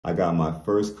I got my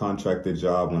first contracted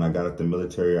job when I got out the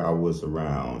military. I was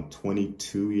around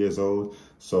 22 years old.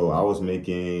 So I was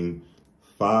making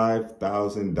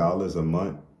 $5,000 a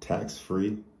month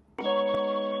tax-free.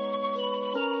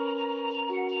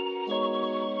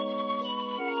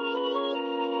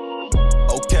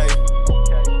 Okay,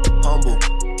 humble,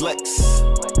 flex.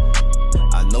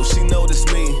 I know she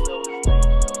noticed me.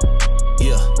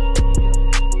 Yeah.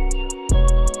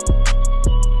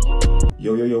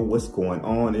 Yo, what's going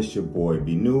on? It's your boy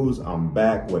B News. I'm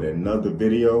back with another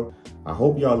video. I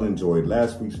hope y'all enjoyed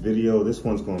last week's video. This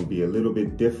one's going to be a little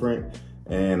bit different,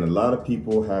 and a lot of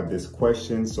people have this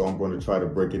question, so I'm going to try to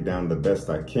break it down the best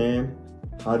I can.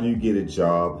 How do you get a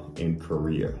job in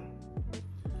Korea?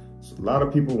 So a lot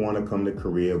of people want to come to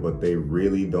Korea, but they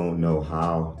really don't know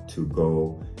how to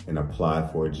go and apply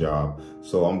for a job.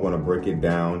 So I'm going to break it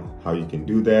down how you can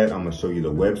do that. I'm going to show you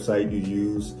the website you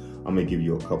use. I'm gonna give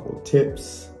you a couple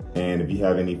tips. And if you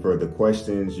have any further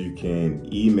questions, you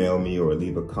can email me or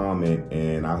leave a comment,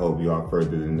 and I'll help you out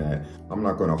further than that. I'm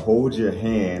not gonna hold your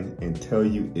hand and tell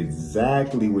you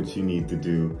exactly what you need to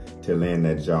do to land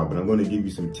that job, but I'm gonna give you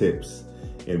some tips.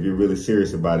 And if you're really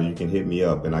serious about it, you can hit me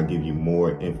up and I'll give you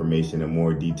more information and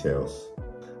more details.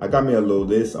 I got me a little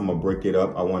list. I'm gonna break it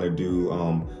up. I wanna do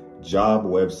job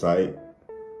website,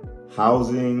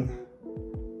 housing,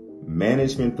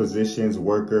 management positions,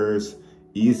 workers,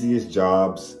 easiest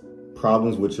jobs,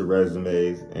 problems with your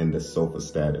resumes, and the SOFA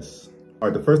status. All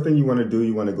right, the first thing you want to do,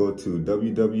 you want to go to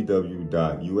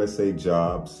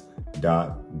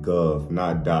www.usajobs.gov,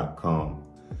 not .com.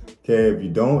 Okay, if you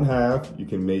don't have, you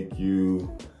can make you,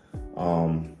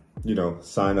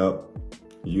 sign up,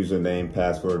 username,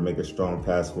 password, make a strong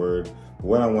password.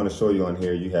 What I want to show you on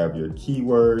here, you have your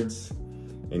keywords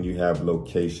and you have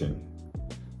location.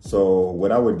 So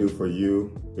what I would do for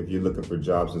you, if you're looking for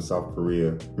jobs in South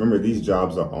Korea, remember these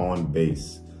jobs are on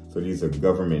base. So these are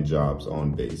government jobs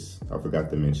on base. I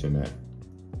forgot to mention that.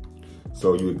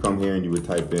 So you would come here and you would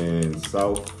type in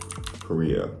South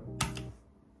Korea.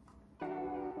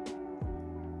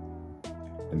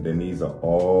 And then these are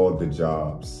all the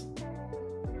jobs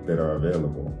that are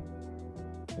available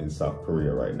in South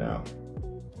Korea right now.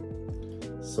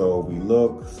 So we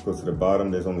look, let's go to the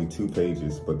bottom. There's only 2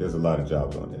 pages, but there's a lot of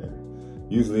jobs on there.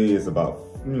 Usually it's about,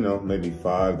 maybe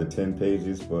 5 to 10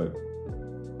 pages, but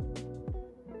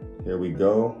here we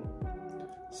go.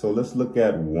 So let's look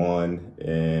at one,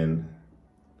 and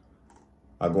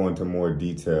I'll go into more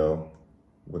detail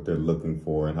what they're looking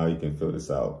for and how you can fill this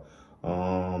out.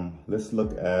 Let's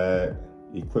look at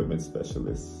equipment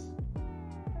specialists.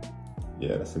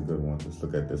 Yeah, that's a good one. Let's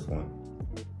look at this one.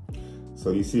 So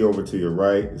you see over to your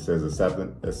right, it says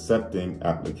accepting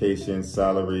application,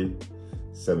 salary,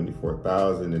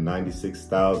 74,000 and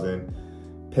 96,000.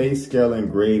 Pay scale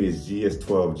and grade is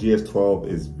GS12. GS12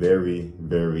 is very,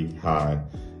 very high.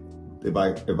 If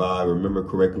I remember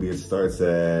correctly, it starts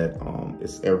at,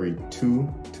 it's every two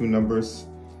numbers.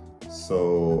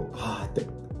 So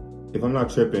if I'm not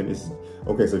tripping, it's,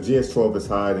 okay, so GS12 is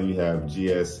high, then you have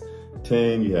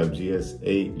GS10, you have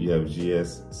GS8, you have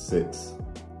GS6.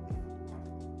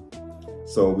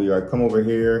 So we are come over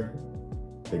here.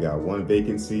 They got 1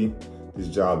 vacancy. This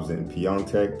job's in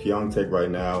Pyeongtaek. Pyeongtaek right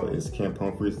now is Camp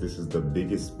Humphreys. This is the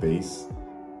biggest base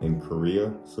in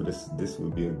Korea. So this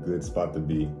would be a good spot to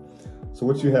be. So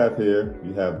what you have here,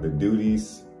 you have the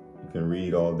duties. You can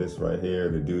read all this right here,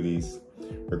 the duties,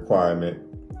 requirement,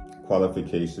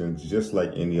 qualifications, just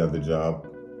like any other job.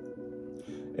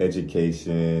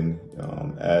 Education,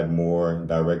 add more,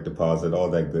 direct deposit, all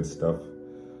that good stuff.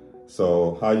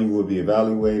 So how you will be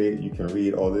evaluated, you can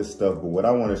read all this stuff, but what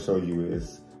I want to show you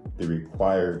is the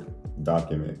required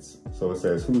documents. So it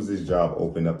says, who's this job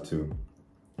open up to?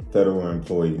 Federal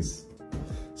employees.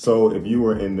 So if you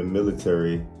were in the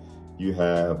military, you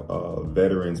have a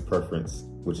veterans preference,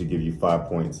 which will give you 5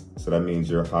 points. So that means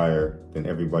you're higher than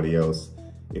everybody else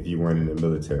if you weren't in the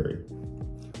military.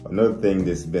 Another thing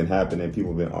that's been happening,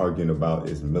 people have been arguing about,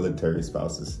 is military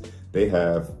spouses. They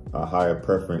have a higher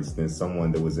preference than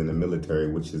someone that was in the military,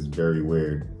 which is very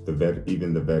weird.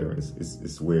 Even the veterans,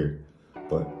 it's weird,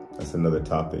 but that's another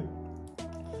topic.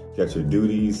 You got your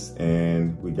duties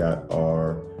and we got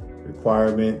our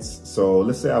requirements. So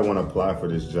let's say I want to apply for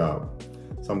this job.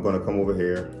 So I'm going to come over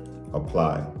here,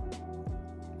 apply.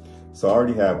 So I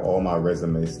already have all my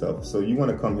resume stuff. So you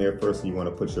want to come here first and you want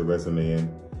to put your resume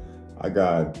in. I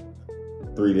got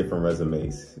 3 different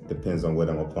resumes. Depends on what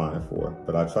I'm applying for,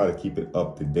 but I try to keep it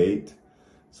up to date.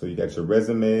 So you got your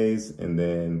resumes and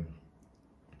then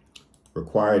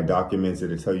required documents.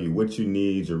 It'll tell you what you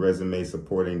need, your resume,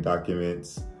 supporting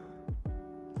documents,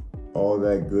 all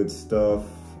that good stuff.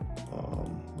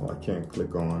 Oh, I can't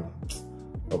click on.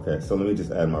 Okay, so let me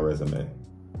just add my resume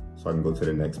so I can go to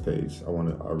the next page. I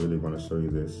really wanna show you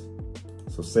this.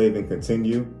 So save and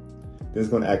continue. This is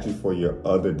gonna ask you for your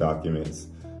other documents.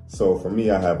 So for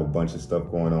me, I have a bunch of stuff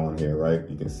going on here, right?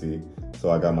 You can see. So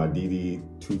I got my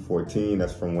DD-214,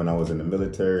 that's from when I was in the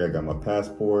military. I got my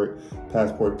passport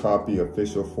copy,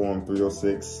 official form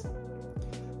 306,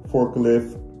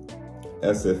 forklift,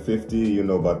 SF50, you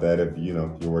know about that if you're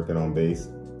working on base,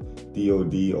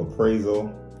 DOD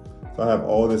appraisal. So I have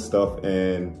all this stuff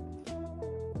and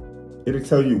it'll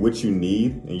tell you what you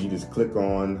need and you just click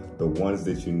on the ones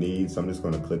that you need. So I'm just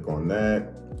gonna click on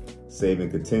that, save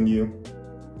and continue.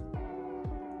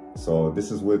 So this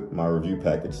is what my review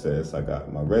package says. I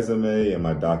got my resume and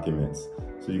my documents.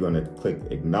 So you're gonna click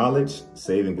acknowledge,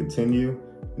 save and continue.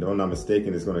 And if I'm not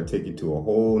mistaken, it's gonna take you to a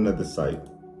whole nother site.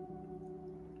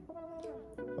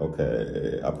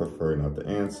 Okay, I prefer not to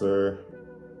answer.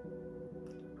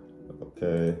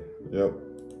 Okay, yep.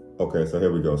 Okay, so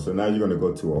here we go. So now you're gonna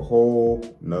go to a whole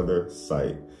nother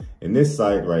site. In this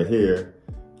site right here,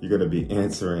 you're gonna be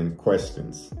answering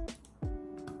questions.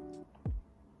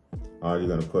 All right,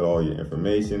 you're gonna put all your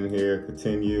information in here,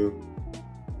 continue.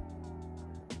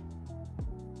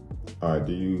 All right,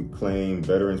 do you claim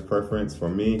veterans preference? For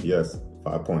me, yes,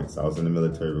 5 points. I was in the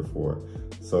military before.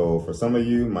 So for some of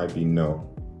you, might be no.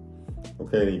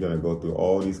 Okay, you're gonna go through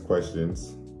all these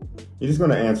questions. You're just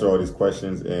gonna answer all these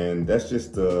questions and that's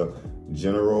just the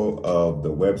general of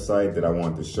the website that I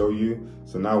want to show you.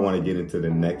 So now I wanna get into the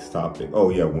next topic. Oh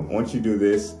yeah, once you do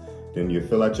this, then you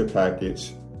fill out your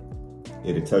package.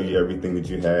 It'll tell you everything that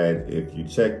you had. If you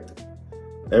checked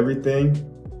everything,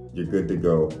 you're good to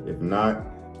go. If not,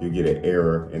 you get an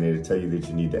error and it'll tell you that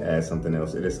you need to add something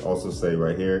else. It'll also say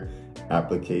right here,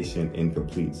 application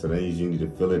incomplete. So that means you need to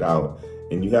fill it out.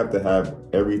 And you have to have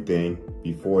everything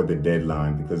before the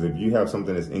deadline, because if you have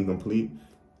something that's incomplete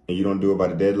and you don't do it by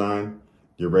the deadline,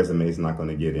 your resume is not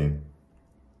gonna get in.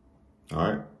 All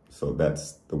right, so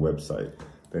that's the website.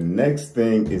 The next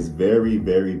thing is very,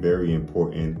 very, very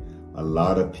important. A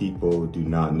lot of people do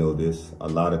not know this. A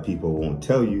lot of people won't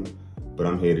tell you, but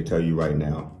I'm here to tell you right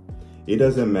now. It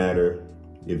doesn't matter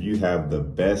if you have the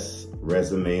best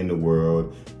resume in the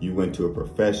world, you went to a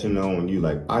professional and you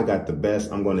like, I got the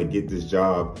best, I'm gonna get this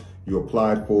job. You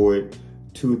applied for it,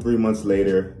 2-3 months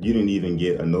later, you didn't even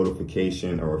get a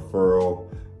notification, a referral,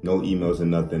 no emails or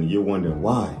nothing. You're wondering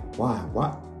why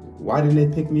didn't they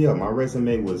pick me up? My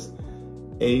resume was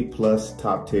A+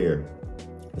 top tier.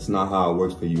 It's not how it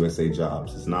works for USA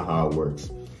Jobs. It's not how it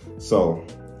works. So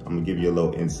I'm gonna give you a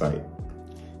little insight.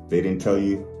 They didn't tell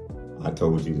you, I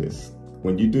told you this.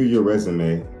 When you do your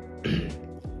resume,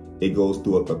 it goes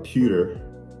through a computer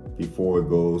before it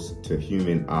goes to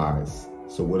human eyes.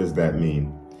 So what does that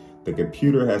mean? The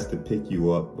computer has to pick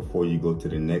you up before you go to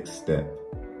the next step.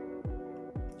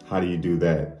 How do you do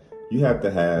that? You have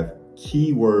to have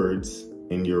keywords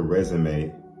in your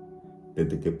resume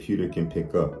that the computer can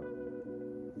pick up.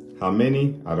 How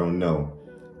many? I don't know.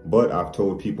 But I've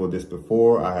told people this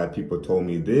before. I had people told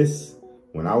me this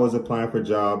when I was applying for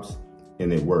jobs,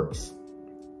 and it works.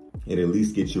 It at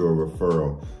least gets you a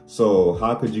referral. So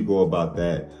how could you go about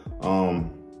that? I'm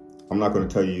not gonna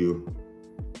tell you.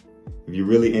 If you're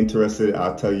really interested,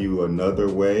 I'll tell you another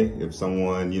way. If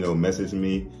someone, message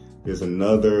me, there's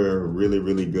another really,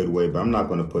 really good way, but I'm not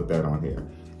gonna put that on here.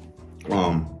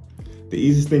 The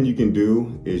easiest thing you can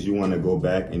do is you wanna go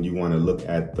back and you wanna look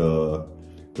at the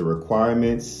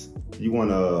requirements. You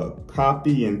wanna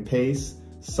copy and paste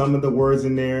some of the words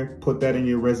in there, put that in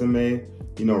your resume,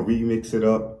 remix it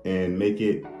up and make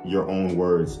it your own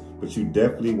words. But you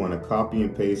definitely wanna copy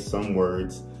and paste some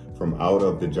words from out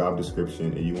of the job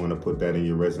description and you wanna put that in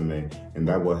your resume, and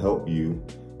that will help you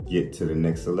get to the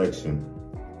next selection.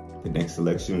 The next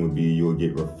selection would be you'll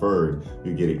get referred.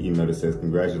 You get an email that says,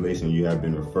 congratulations, you have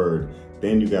been referred.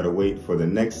 Then you gotta wait for the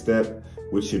next step,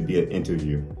 which should be an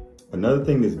interview. Another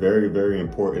thing that's very, very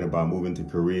important about moving to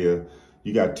Korea,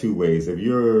 you got two ways. If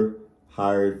you're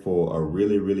hired for a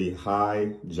really, really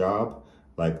high job,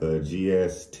 like a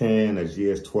GS-10, a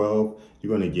GS-12,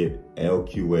 you're gonna get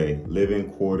LQA, living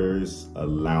quarters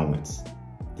allowance.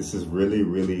 This is really,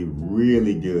 really,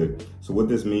 really good. So what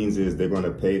this means is they're gonna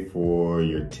pay for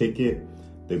your ticket,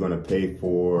 they're gonna pay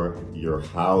for your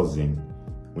housing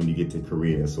when you get to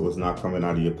Korea. So it's not coming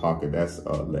out of your pocket. That's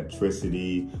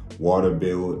electricity, water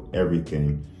bill,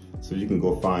 everything. So you can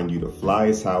go find you the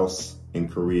flyest house in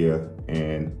Korea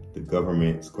and the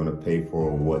government's gonna pay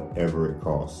for whatever it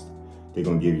costs. They're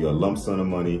gonna give you a lump sum of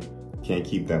money. Can't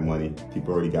keep that money.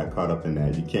 People already got caught up in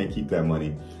that. You can't keep that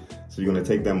money. So you're gonna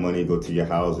take that money, go to your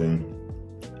housing,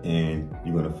 and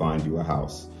you're gonna find you a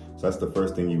house. So that's the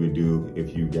first thing you would do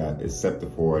if you got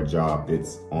accepted for a job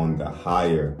that's on the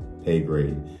higher pay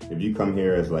grade. If you come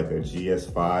here as like a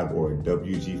GS5 or a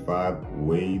WG5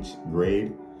 wage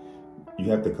grade,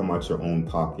 you have to come out your own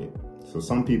pocket. So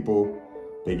some people,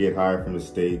 they get hired from the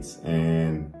States,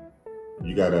 and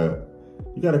you gotta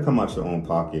come out your own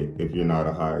pocket if you're not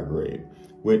a higher grade.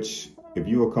 Which, if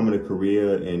you were coming to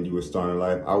Korea and you were starting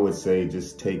life, I would say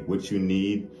just take what you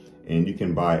need and you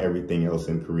can buy everything else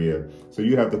in Korea. So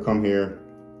you have to come here,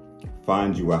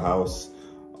 find you a house.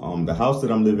 The house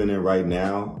that I'm living in right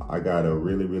now, I got a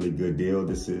really, really good deal.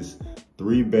 This is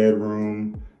 3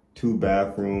 bedroom, 2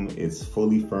 bathroom. It's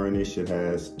fully furnished. It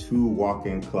has 2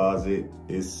 walk-in closet.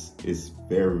 It's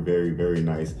very, very, very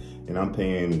nice. And I'm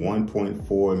paying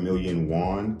 1.4 million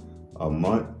won a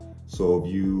month. So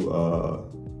if you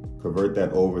convert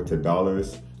that over to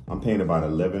dollars, I'm paying about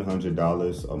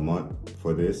 $1,100 a month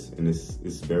for this, and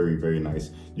it's very, very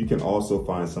nice. You can also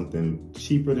find something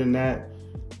cheaper than that,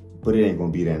 but it ain't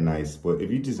gonna be that nice. But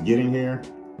if you just get in here,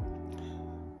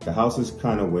 the houses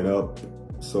kind of went up,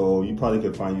 so you probably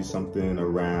could find you something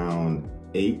around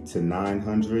 800 to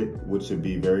 900, which would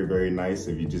be very, very nice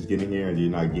if you just get in here and you're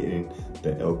not getting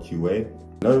the LQA.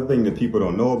 Another thing that people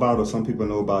don't know about, or some people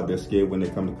know about, they're scared when they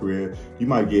come to Korea, you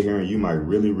might get here and you might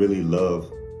really, really love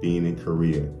being in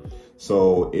Korea.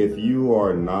 So if you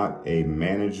are not a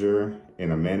manager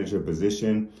in a manager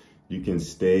position, you can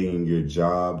stay in your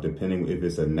job, depending if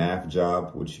it's a NAF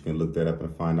job, which you can look that up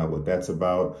and find out what that's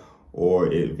about,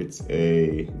 or if it's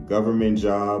a government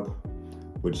job,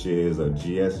 which is a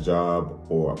GS job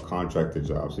or a contractor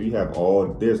job. So you have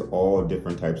there's all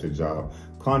different types of jobs.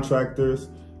 Contractors,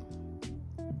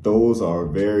 those are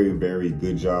very, very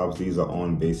good jobs. These are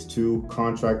on base too.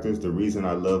 Contractors, the reason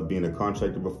I love being a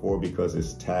contractor before, because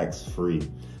it's tax free.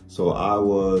 So I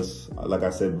was, like I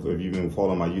said, if you've been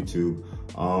following my YouTube,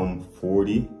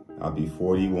 40, I'll be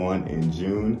 41 in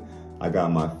June. I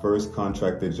got my first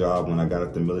contractor job when I got out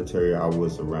of the military. I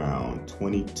was around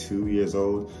 22 years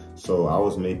old. So I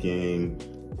was making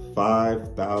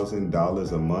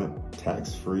 $5,000 a month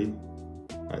tax free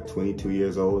at 22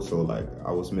 years old. So like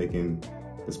I was making,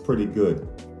 it's pretty good.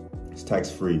 It's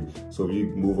tax free. So if you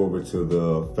move over to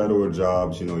the federal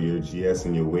jobs, you know, your GS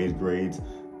and your wage grades,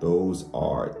 those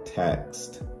are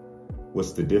taxed.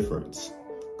 What's the difference?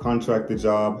 Contractor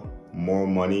job, more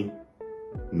money,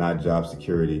 not job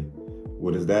security.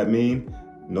 What does that mean?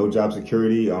 No job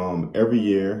security. Every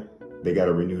year they got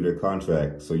to renew their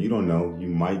contract. So you don't know, you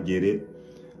might get it.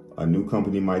 A new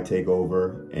company might take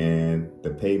over and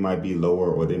the pay might be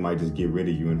lower, or they might just get rid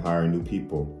of you and hire new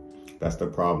people. That's the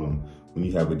problem. When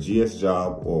you have a GS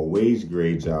job or a wage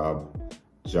grade job,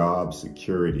 job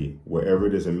security, wherever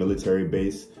there's a military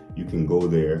base, you can go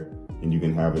there and you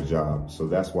can have a job. So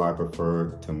that's why I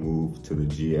prefer to move to the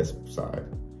GS side.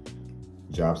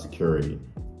 Job security.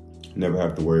 Never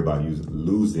have to worry about you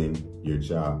losing your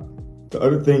job. The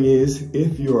other thing is,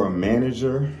 if you're a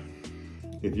manager,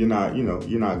 if you're not,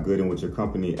 you're not good in with your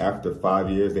company, after 5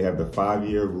 years, they have the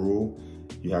 5-year rule.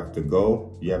 You have to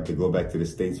go back to the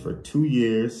States for 2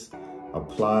 years,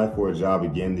 apply for a job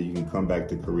again, then you can come back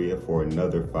to Korea for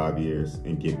another 5 years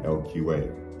and get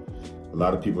LQA. A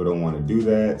lot of people don't want to do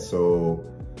that. So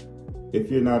if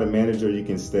you're not a manager, you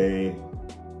can stay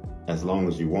as long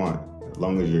as you want, as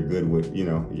long as you're good with,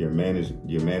 your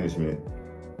management.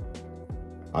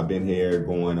 I've been here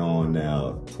going on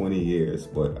now 20 years,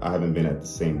 but I haven't been at the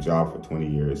same job for 20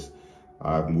 years.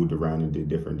 I've moved around and did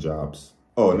different jobs.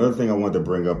 Oh, another thing I wanted to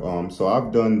bring up, so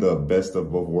I've done the best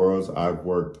of both worlds. I've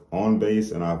worked on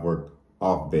base and I've worked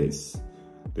off base.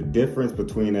 The difference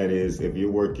between that is, if you're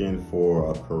working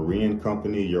for a Korean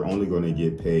company, you're only going to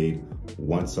get paid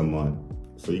once a month.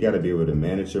 So you got to be able to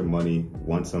manage your money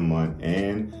once a month,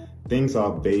 and things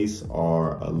off base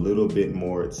are a little bit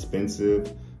more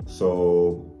expensive.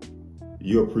 So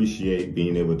you appreciate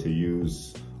being able to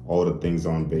use all the things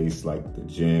on base, like the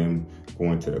gym,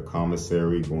 going to the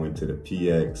commissary, going to the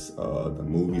PX, the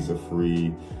movies are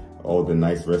free, all the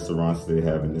nice restaurants they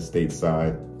have in the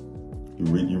stateside. You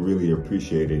really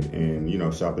appreciate it. And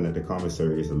shopping at the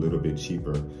commissary is a little bit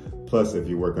cheaper. Plus, if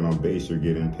you're working on base, you're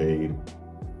getting paid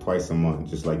twice a month,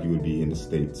 just like you would be in the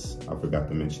States. I forgot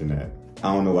to mention that.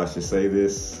 I don't know if I should say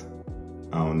this.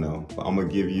 I don't know, but I'm gonna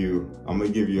give you a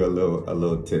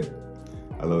little tip.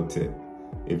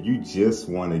 If you just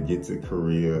want to get to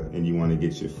Korea and you want to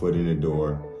get your foot in the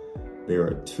door, there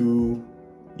are 2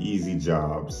 easy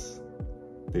jobs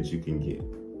that you can get.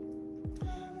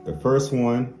 The first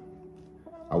one,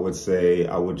 I would say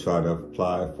I would try to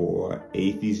apply for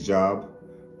AFI's job,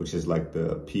 which is like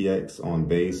the PX on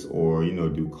base, or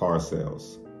do car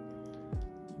sales.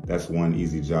 That's one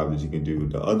easy job that you can do.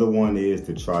 The other one is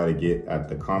to try to get at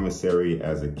the commissary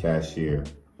as a cashier.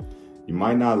 You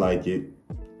might not like it.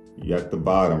 You're at the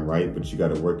bottom, right? But you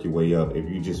got to work your way up. If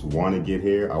you just want to get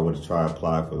here, I would try to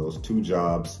apply for those 2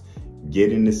 jobs,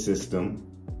 get in the system,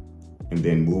 and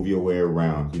then move your way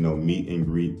around. You know, meet and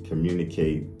greet,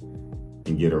 communicate,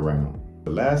 and get around.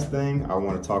 The last thing I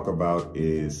want to talk about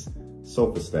is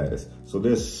SOFA status. So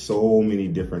there's so many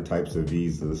different types of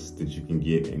visas that you can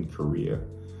get in Korea.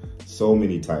 So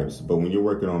many types, but when you're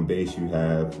working on base, you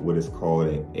have what is called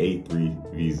an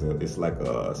A3 visa. It's like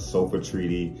a SOFA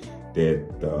treaty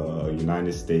that the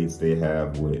United States, they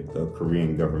have with the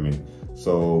Korean government.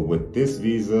 So with this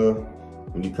visa,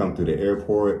 when you come to the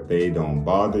airport, they don't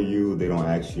bother you. They don't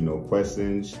ask you no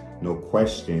questions.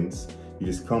 You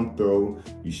just come through,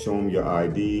 you show them your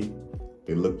ID,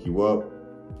 they look you up,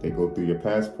 they go through your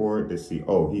passport, they see,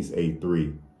 oh, he's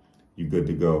A3. You good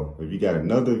to go. If you got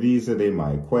another visa, they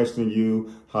might question you.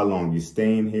 How long you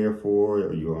staying here for?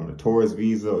 Are you on a tourist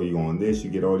visa? Are you on this? You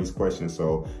get all these questions.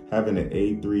 So having an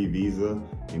A3 visa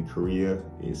in Korea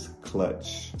is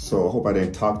clutch. So I hope I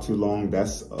didn't talk too long.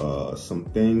 That's some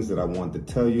things that I wanted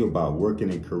to tell you about working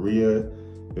in Korea.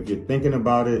 If you're thinking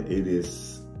about it,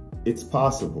 it's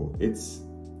possible.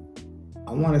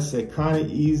 I want to say kind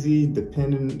of easy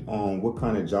depending on what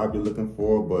kind of job you're looking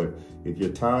for, but if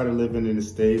you're tired of living in the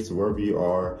States, wherever you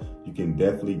are, you can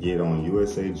definitely get on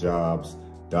usajobs.gov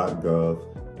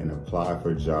and apply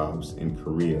for jobs in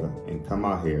Korea and come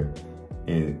out here.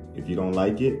 And if you don't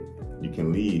like it, you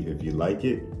can leave. If you like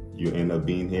it, you end up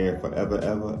being here forever,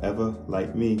 ever,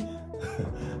 like me.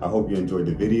 I hope you enjoyed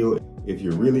the video. If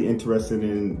you're really interested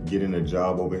in getting a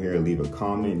job over here, leave a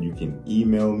comment. You can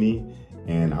email me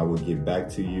and I will get back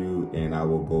to you, and I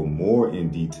will go more in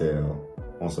detail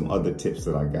on some other tips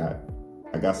that I got.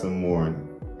 I got some more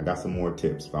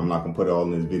tips, but I'm not gonna put it all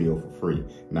in this video for free.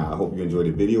 Now, I hope you enjoyed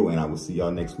the video, and I will see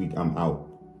y'all next week. I'm out.